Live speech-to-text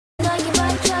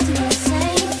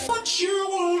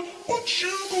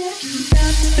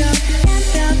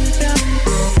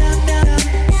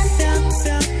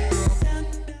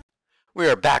We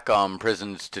are back on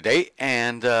Prisons Today,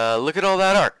 and look at all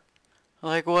that art.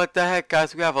 Like, what the heck,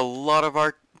 guys? We have a lot of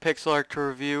art, pixel art to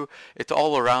review. It's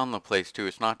all around the place too.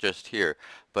 It's not just here.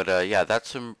 But yeah, that's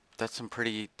some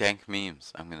pretty dank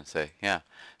memes, I'm gonna say. Yeah.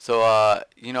 So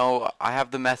you know, I have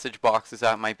the message boxes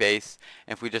at my base,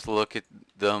 and if we just look at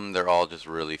them, they're all just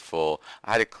really full.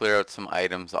 I had to clear out some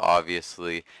items,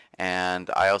 obviously, and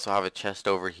I also have a chest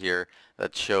over here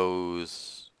that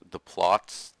shows the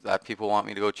plots that people want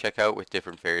me to go check out with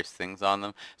different various things on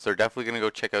them. So we're definitely going to go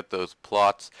check out those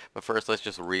plots. But first, let's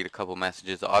just read a couple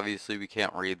messages. Obviously, we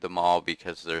can't read them all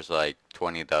because there's like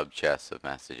 20 dub chests of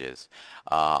messages.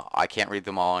 I can't read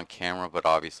them all on camera, but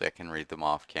obviously I can read them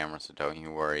off camera, so don't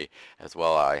you worry. As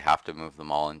well, I have to move them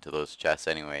all into those chests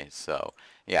anyway. So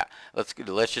yeah, let's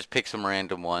just pick some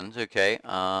random ones, okay?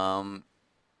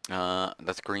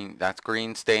 That's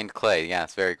green stained clay. Yeah,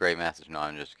 it's a very great message. No,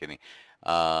 I'm just kidding.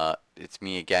 It's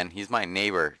me again. He's my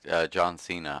neighbor, John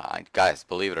Cena. Guys,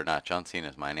 believe it or not, John Cena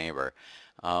is my neighbor.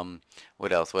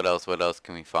 What else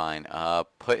can we find?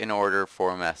 Put in order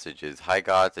 4 messages. Hi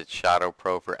GoDz, it's Shadow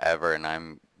Pro Forever, and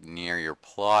I'm near your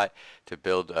plot to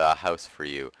build a house for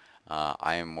you.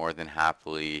 I am more than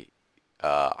happily,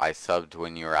 I subbed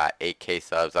when you were at 8K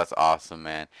subs. That's awesome,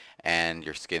 man. And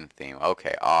your skin theme.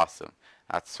 Okay, awesome.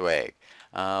 That's swag.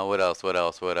 What else?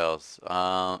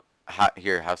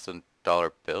 Here, have some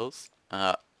dollar bills.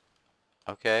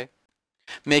 Okay.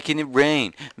 Making it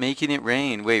rain.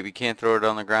 Wait, we can't throw it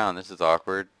on the ground. This is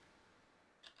awkward.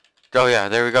 Oh yeah,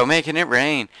 there we go. Making it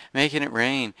rain. Oh,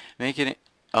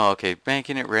 okay.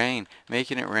 Making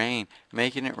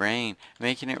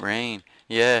it rain.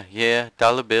 Yeah.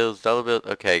 Dollar bills.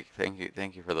 Okay,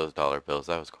 thank you for those dollar bills.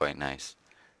 That was quite nice.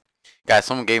 Guys,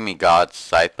 someone gave me GoDz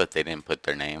scythe, but they didn't put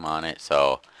their name on it,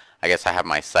 so I guess I have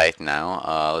my scythe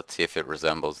now. Let's see if it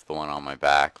resembles the one on my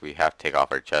back. We have to take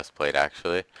off our chest plate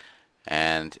actually,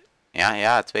 and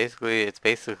yeah, it's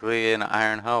basically an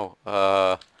iron hoe.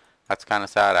 That's kind of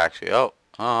sad actually. Oh,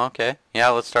 okay. Yeah,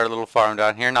 let's start a little farm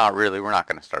down here. Not really. We're not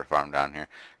gonna start a farm down here.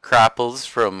 Crapples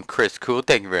from Chris Cool.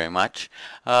 Thank you very much.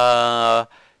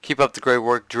 Keep up the great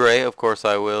work, Dre. Of course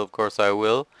I will.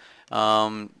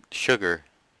 Sugar.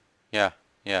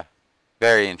 Yeah.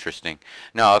 Very interesting.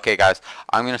 No, okay guys,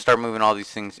 I'm going to start moving all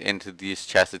these things into these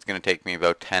chests. It's going to take me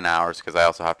about 10 hours because I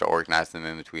also have to organize them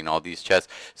in between all these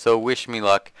chests. So wish me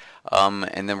luck.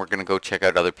 And then we're going to go check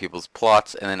out other people's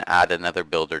plots and then add another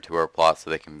builder to our plot so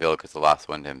they can build, because the last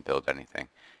one didn't build anything.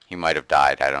 He might have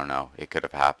died. I don't know. It could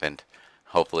have happened.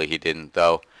 Hopefully he didn't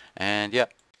though. And yeah.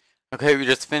 Okay, we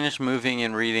just finished moving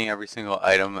and reading every single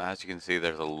item. As you can see,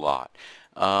 there's a lot.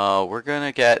 We're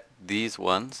gonna get these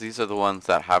ones. These are the ones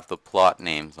that have the plot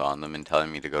names on them and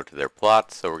telling me to go to their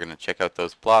plots. So we're gonna check out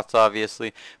those plots,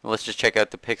 obviously. But let's just check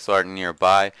out the pixel art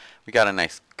nearby. We got a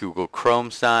nice Google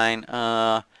Chrome sign.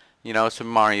 You know, some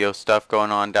Mario stuff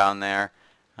going on down there.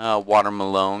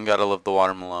 Watermelon. Gotta love the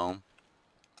watermelon.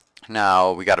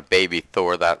 Now we got a baby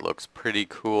Thor that looks pretty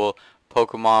cool.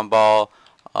 Pokemon ball.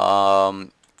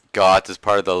 GoDz is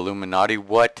part of the Illuminati.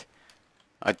 What?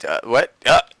 What?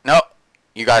 No.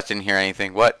 You guys didn't hear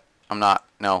anything. What? I'm not.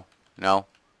 No. No.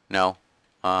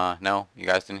 You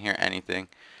guys didn't hear anything.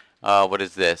 What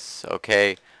is this?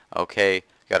 Okay.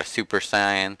 Got a Super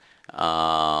Saiyan,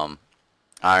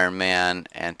 Iron Man,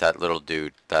 and that little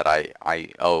dude that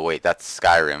oh wait, that's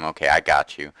Skyrim. Okay, I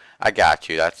got you.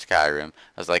 That's Skyrim.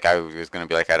 I was gonna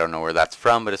be like, I don't know where that's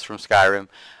from, but it's from Skyrim.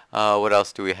 What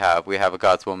else do we have? We have a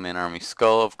GoDz onemanarmy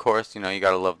skull, of course. You know, you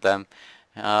gotta love them.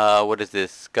 What is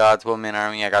this? GoDz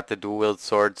onemanarmy. I got the dual wield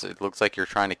swords. It looks like you're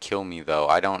trying to kill me though.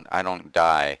 I don't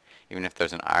die, even if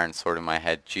there's an iron sword in my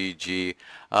head. GG.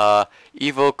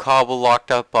 Evo Cobble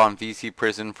locked up on VC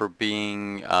prison for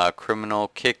being criminal.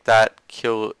 Kick that.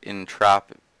 Kill in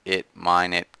trap it.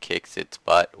 Mine it. Kicks its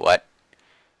butt. What?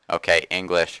 Okay,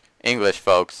 English,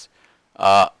 folks.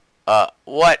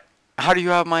 What? How do you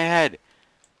have my head?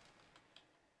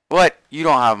 What? You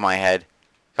don't have my head.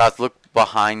 Guys, look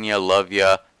behind you. Love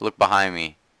ya. Look behind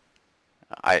me.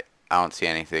 I don't see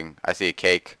anything. I see a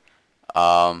cake.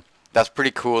 That's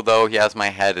pretty cool though. He has my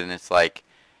head and it's like,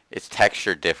 it's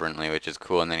textured differently, which is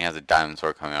cool. And then he has a diamond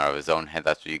sword coming out of his own head.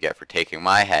 That's what you get for taking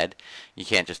my head. You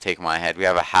can't just take my head. We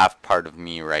have a half part of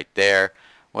me right there.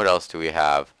 What else do we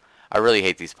have? I really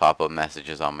hate these pop-up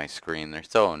messages on my screen. They're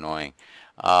so annoying.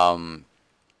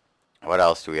 What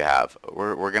else do we have?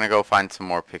 We're gonna go find some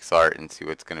more pixel art and see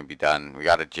what's gonna be done. We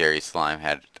got a Jerry Slime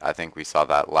head. I think we saw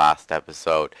that last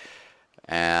episode.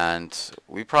 And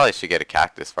we probably should get a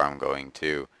cactus farm going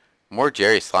too. More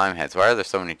Jerry Slime heads. Why are there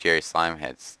so many Jerry Slime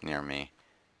heads near me?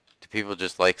 Do people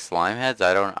just like slime heads?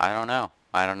 I don't know.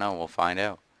 I don't know. We'll find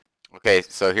out. Okay,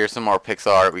 so here's some more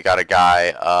pixel art. We got a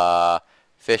guy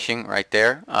fishing right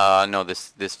there. No,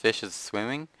 this fish is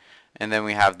swimming. And then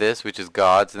we have this, which is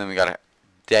GoDz, and then we got a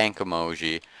dank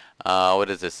emoji. What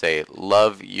does this say?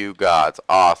 Love you, GoDz.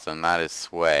 Awesome. That is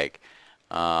swag.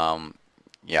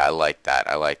 Yeah, I like that.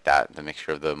 I like that. The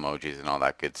mixture of the emojis and all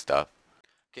that good stuff.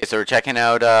 Okay, so we're checking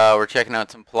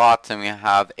out some plots, and we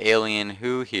have Alien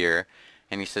Who here,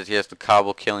 and he says he has the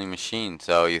cobble killing machine.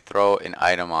 So you throw an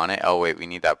item on it. Oh wait, we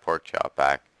need that pork chop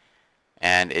back.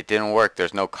 And it didn't work.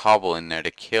 There's no cobble in there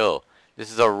to kill.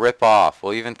 This is a rip-off.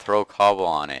 We'll even throw cobble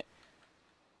on it.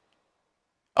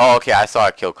 Oh, okay, I saw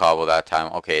it kill cobble that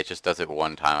time. Okay, it just does it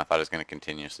one time. I thought it was going to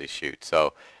continuously shoot.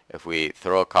 So if we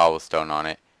throw a cobblestone on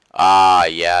it. Ah,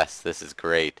 yes, this is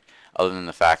great. Other than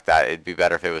the fact that it'd be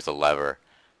better if it was a lever,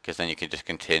 because then you can just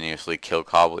continuously kill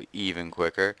cobble even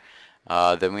quicker.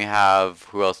 Then we have,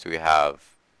 who else do we have?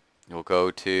 We'll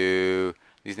go to,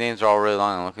 these names are all really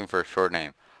long. I'm looking for a short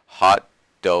name. Hot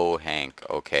Dough Hank.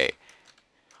 Okay.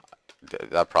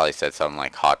 That probably said something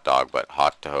like hot dog, but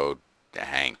Hot Dough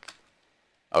Hank.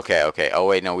 Okay, okay. Oh,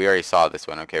 wait, no, we already saw this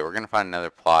one. Okay, we're going to find another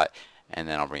plot, and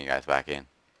then I'll bring you guys back in.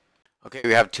 Okay,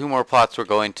 we have two more plots we're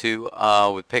going to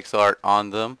with pixel art on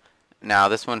them. Now,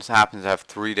 this one happens to have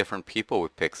 3 different people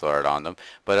with pixel art on them.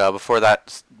 But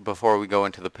before we go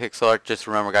into the pixel art, just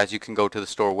remember, guys, you can go to the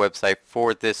store website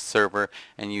for this server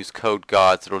and use code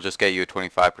GoDz. It'll just get you a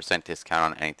 25%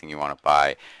 discount on anything you want to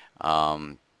buy,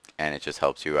 and it just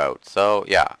helps you out. So,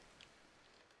 yeah.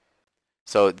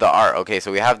 So the art, okay, so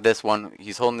we have this one.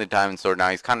 He's holding the diamond sword.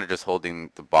 Now he's kind of just holding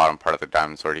the bottom part of the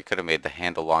diamond sword. He could have made the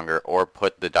handle longer or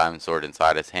put the diamond sword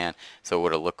inside his hand so it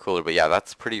would have looked cooler. But yeah,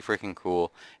 that's pretty freaking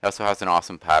cool. It also has an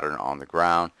awesome pattern on the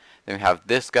ground. Then we have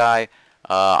this guy.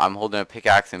 I'm holding a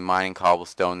pickaxe and mining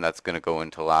cobblestone that's going to go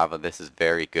into lava. This is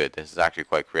very good. This is actually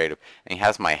quite creative. And he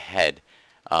has my head,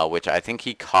 which I think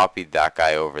he copied that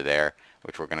guy over there,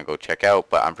 which we're going to go check out.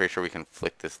 But I'm pretty sure we can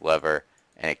flick this lever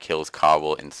and it kills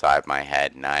cobble inside my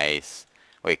head. Nice.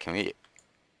 Wait, can we...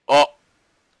 Oh!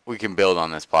 We can build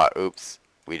on this plot. Oops.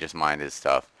 We just mined his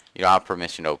stuff. You don't have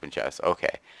permission to open chests.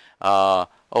 Okay. Oh,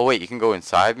 wait. You can go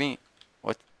inside me?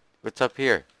 What's up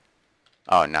here?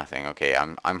 Oh, nothing. Okay.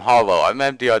 I'm hollow. I'm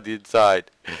empty on the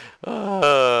inside.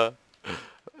 So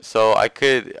I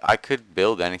could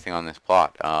build anything on this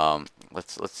plot.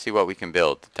 Let's see what we can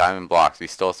build. Diamond blocks. We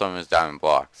stole some of his diamond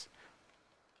blocks.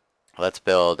 Let's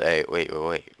build a...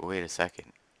 Wait a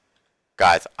second.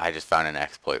 Guys, I just found an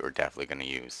exploit we're definitely going to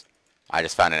use. I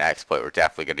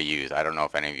don't know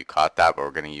if any of you caught that, but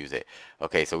we're going to use it.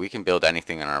 Okay, so we can build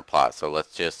anything in our plot. So we're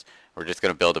just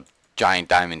going to build a giant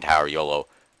diamond tower, YOLO.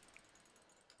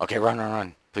 Okay,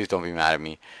 run. Please don't be mad at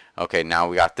me. Okay, now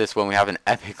we got this one. We have an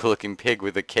epic looking pig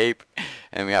with a cape.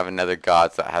 And we have another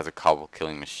GoDz that has a cobble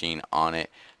killing machine on it.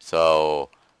 So,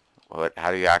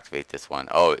 how do you activate this one?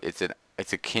 Oh, it's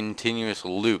a continuous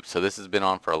loop, so this has been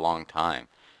on for a long time.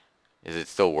 Is it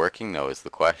still working, though, is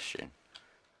the question.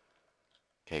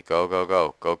 Okay, go.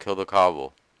 Go kill the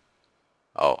cobble.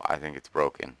 Oh, I think it's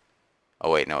broken. Oh,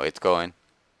 wait, no, it's going.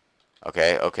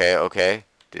 Okay.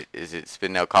 Is it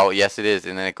spitting out cobble? Yes, it is,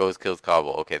 and then it kills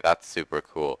cobble. Okay, that's super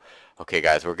cool. Okay,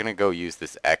 guys, we're going to go use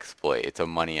this exploit. It's a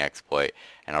money exploit,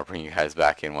 and I'll bring you guys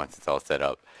back in once it's all set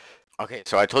up. Okay,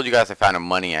 so I told you guys I found a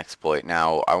money exploit.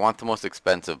 Now, I want the most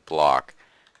expensive block.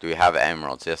 Do we have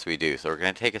emeralds? Yes, we do. So we're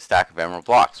going to take a stack of emerald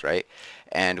blocks, right?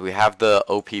 And we have the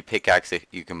OP pickaxe that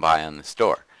you can buy on the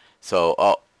store. So,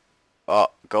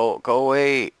 go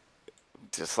away.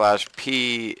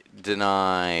 /P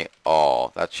deny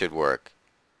all. That should work.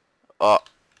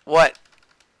 What?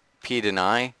 P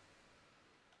deny?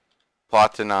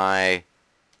 Plot deny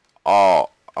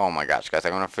all. Oh my gosh, guys,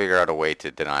 I'm going to figure out a way to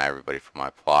deny everybody from my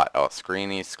plot. Oh,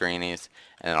 screenies,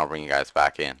 and then I'll bring you guys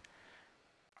back in.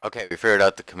 Okay, we figured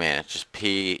out the command. It's just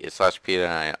 /P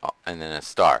deny and then a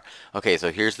star. Okay,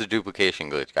 so here's the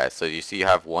duplication glitch, guys. So you see you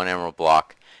have 1 emerald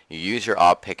block. You use your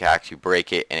op pickaxe, you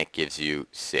break it, and it gives you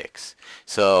 6.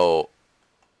 So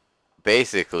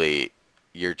basically,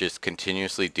 you're just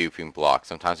continuously duping blocks.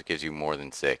 Sometimes it gives you more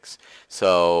than 6.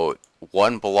 So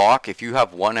 1 block, if you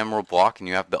have 1 emerald block and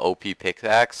you have the OP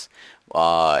pickaxe,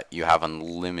 you have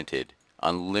unlimited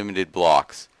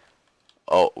blocks.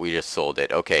 Oh, we just sold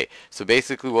it. Okay, so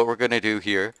basically what we're going to do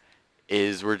here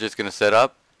is we're just going to set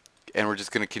up and we're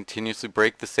just going to continuously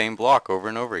break the same block over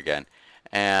and over again.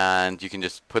 And you can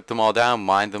just put them all down,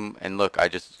 mine them, and look,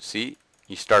 see,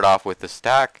 you start off with a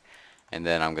stack, and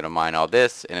then I'm going to mine all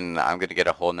this, and I'm going to get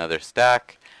a whole nother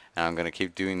stack, and I'm going to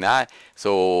keep doing that.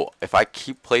 So if I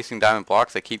keep placing diamond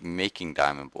blocks, I keep making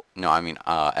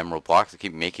emerald blocks. I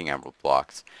keep making emerald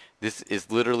blocks. This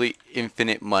is literally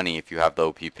infinite money if you have the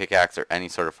OP pickaxe or any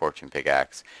sort of fortune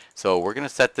pickaxe. So we're going to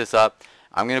set this up.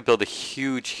 I'm going to build a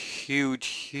huge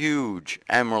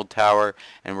emerald tower,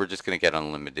 and we're just going to get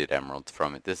unlimited emeralds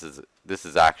from it. This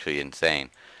is actually insane.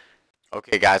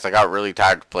 Okay guys, I got really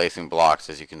tired of placing blocks.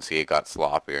 As you can see, it got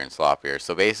sloppier and sloppier.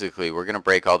 So basically, we're going to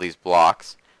break all these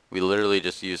blocks. We literally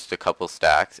just used a couple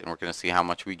stacks, and we're going to see how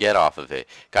much we get off of it.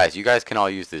 Guys, you guys can all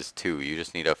use this too. You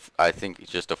just need I think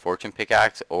just a fortune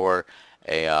pickaxe or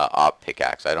a op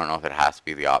pickaxe. I don't know if it has to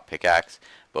be the op pickaxe,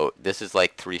 but this is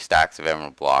like 3 stacks of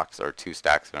emerald blocks or 2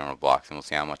 stacks of emerald blocks, and we'll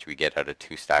see how much we get out of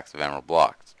 2 stacks of emerald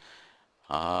blocks.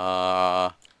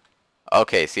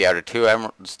 Okay, see, out of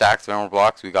 2 stacks of emerald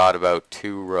blocks, we got about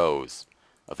 2 rows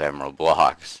of emerald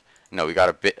blocks. No, we got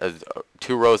a bit,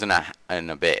 2 rows and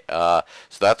a bit. So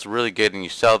that's really good, and you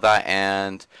sell that,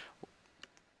 and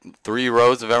 3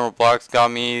 rows of emerald blocks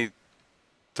got me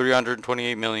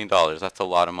 $328 million. That's a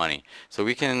lot of money. So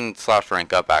we can slash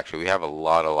rank up. Actually, we have a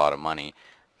lot of money.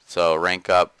 So rank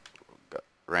up,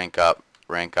 rank up,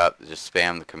 rank up. Just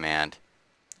spam the command.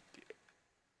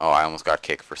 Oh, I almost got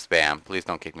kicked for spam. Please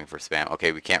don't kick me for spam.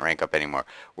 Okay, we can't rank up anymore.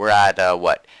 We're at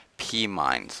what? P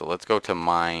mine. So let's go to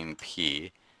mine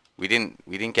P. We didn't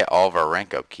get all of our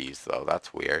rank up keys though.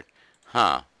 That's weird.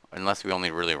 Huh. Unless we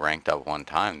only really ranked up one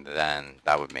time, then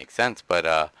that would make sense.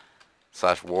 But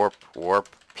slash warp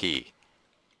P.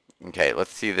 Okay,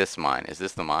 let's see this mine. Is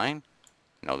this the mine?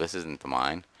 No, this isn't the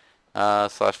mine.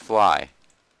 Slash fly.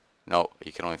 No,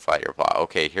 you can only fly your plot.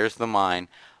 Okay, here's the mine.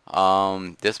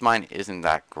 This mine isn't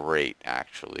that great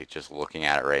actually. Just looking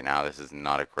at it right now, this is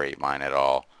not a great mine at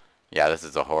all. Yeah, this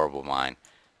is a horrible mine.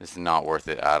 This is not worth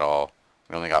it at all.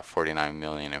 We only got 49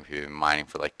 million if you've been mining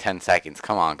for like 10 seconds.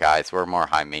 Come on, guys. We're more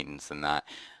high maintenance than that.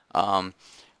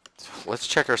 Let's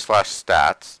check our slash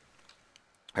stats.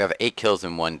 We have 8 kills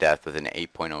and 1 death with an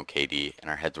 8.0 KD, and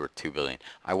our head's worth 2 billion.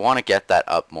 I want to get that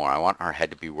up more. I want our head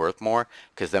to be worth more,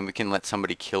 because then we can let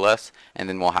somebody kill us, and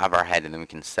then we'll have our head, and then we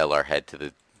can sell our head to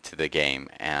the game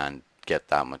and get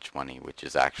that much money, which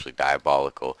is actually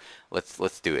diabolical.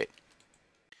 Let's do it.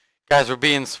 Guys, we're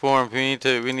being swarmed. We need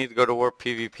to go to warp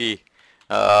PvP.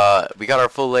 We got our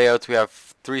full layouts. We have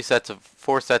 4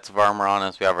 sets of armor on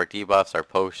us. We have our debuffs, our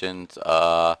potions.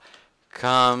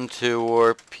 Come to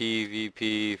warp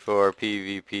PvP for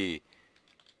PvP.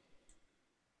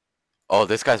 Oh,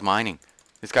 this guy's mining.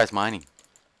 This guy's mining.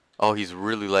 Oh, he's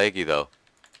really laggy though.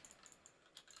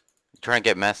 You trying to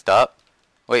get messed up?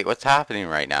 Wait, what's happening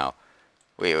right now?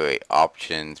 Wait.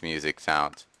 Options, music,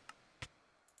 sounds.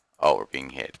 Oh, we're being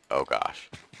hit. Oh gosh.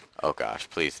 Oh gosh,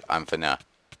 please. I'm finna.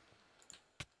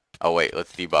 Oh wait,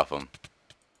 let's debuff him.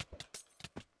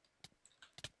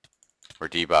 We're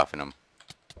debuffing him.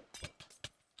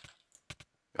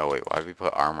 Oh wait, why did we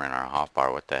put armor in our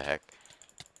hotbar? What the heck?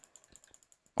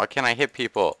 Why can't I hit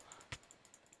people?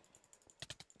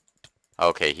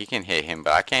 Okay, he can hit him,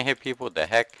 but I can't hit people? What the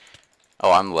heck?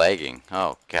 Oh, I'm lagging.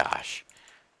 Oh gosh.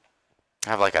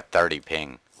 I have like a 30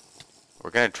 ping. We're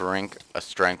gonna drink a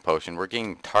strength potion. We're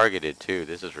getting targeted too.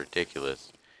 This is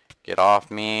ridiculous. Get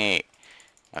off me.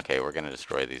 Okay, we're gonna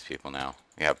destroy these people now.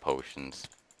 We have potions.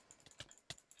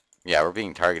 Yeah, we're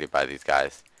being targeted by these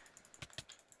guys.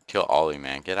 Kill Ollie,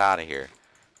 man. Get out of here.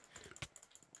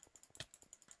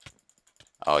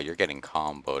 Oh, you're getting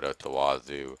comboed out the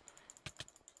wazoo.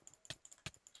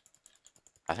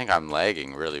 I think I'm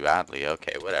lagging really badly.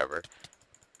 Okay, whatever.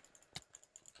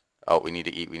 Oh, we need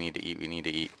to eat. We need to eat. We need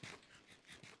to eat.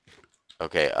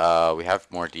 Okay, we have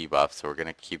more debuffs, so we're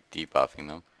gonna keep debuffing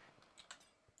them.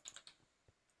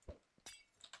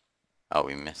 Oh,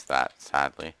 we missed that,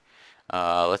 sadly.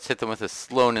 Let's hit them with a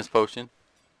slowness potion.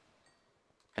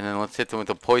 And then let's hit them with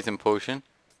a poison potion.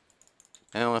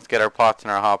 And then let's get our pots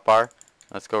and our hotbar.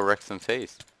 Let's go wreck some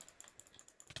face.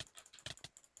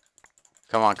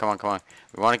 Come on, come on, come on.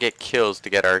 We want to get kills to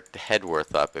get our head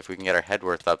worth up. If we can get our head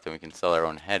worth up, then we can sell our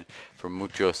own head for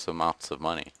muchos amounts of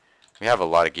money. We have a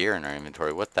lot of gear in our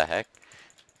inventory. What the heck?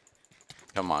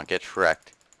 Come on, get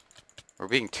wrecked. We're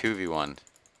being 2v1'd.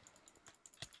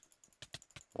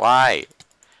 Why?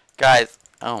 Guys,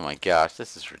 oh my gosh,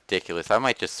 this is ridiculous. I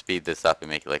might just speed this up and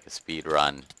make it like a speed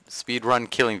run. Speed run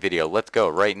killing video. Let's go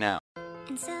right now.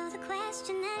 And so the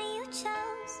question that you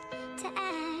chose to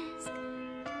ask,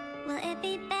 will it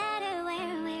be better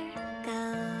where we're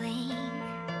going?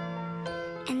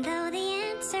 And though the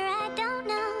answer I don't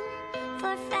know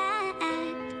for a fact,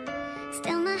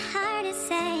 still my heart is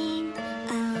saying,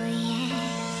 oh yeah.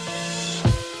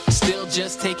 Still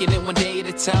just taking it one day at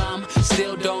a time.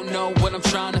 Still don't know what I'm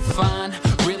trying to find.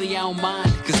 Really I don't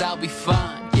mind, cause I'll be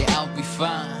fine. Yeah, I'll be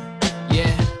fine.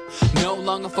 Yeah. No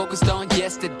longer focused on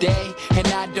yesterday, and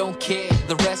I don't care,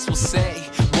 the rest will say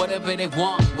whatever they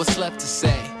want. What's left to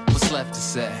say? What's left to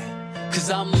say? Cause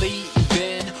I'm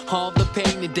leaving all the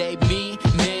pain today,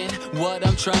 meaning what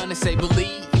I'm trying to say.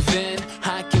 Believing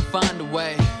I can find a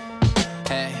way,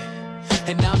 hey.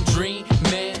 And I'm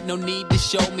dreaming, no need to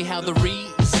show me how. The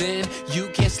reason you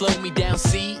can't slow me down,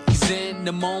 seizing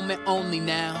the moment only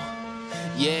now.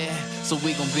 Yeah, so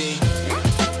we gon' be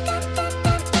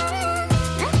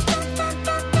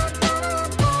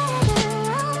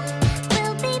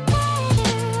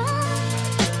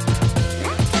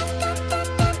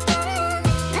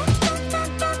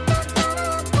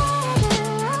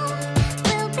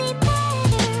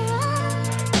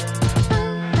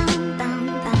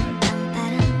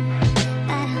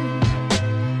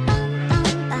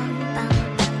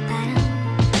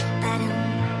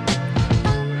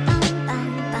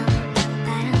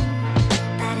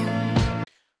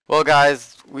Well,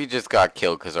 guys, we just got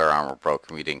killed because our armor broke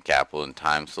and we didn't capital in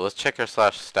time. So let's check our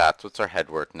slash stats. What's our head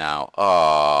worth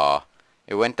now?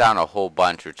 It went down a whole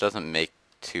bunch, which doesn't make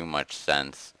too much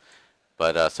sense.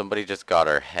 But somebody just got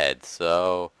our head,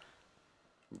 so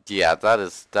yeah, that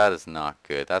is not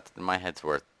good. My head's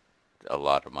worth a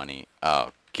lot of money.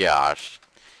 Oh gosh,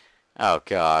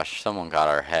 someone got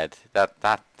our head.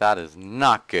 That is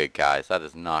not good, guys. That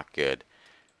is not good.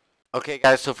 Okay,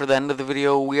 guys, so for the end of the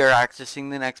video, we are accessing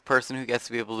the next person who gets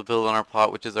to be able to build on our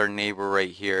plot, which is our neighbor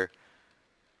right here.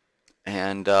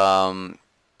 And,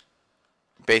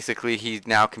 basically, he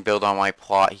now can build on my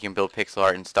plot. He can build pixel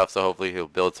art and stuff, so hopefully he'll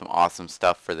build some awesome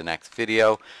stuff for the next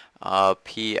video.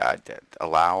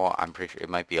 Allow, I'm pretty sure it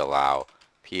might be allow.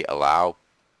 Allow.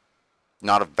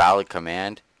 Not a valid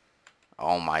command.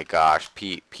 Oh my gosh,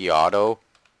 P auto.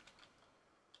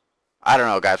 I don't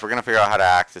know, guys. We're going to figure out how to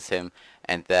access him.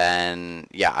 And then,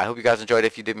 yeah, I hope you guys enjoyed.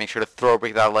 If you did, make sure to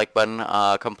break that like button.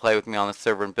 Come play with me on the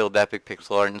server and build epic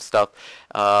pixel art and stuff.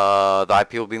 The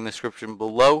IP will be in the description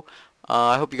below.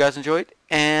 I hope you guys enjoyed,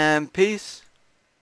 and peace.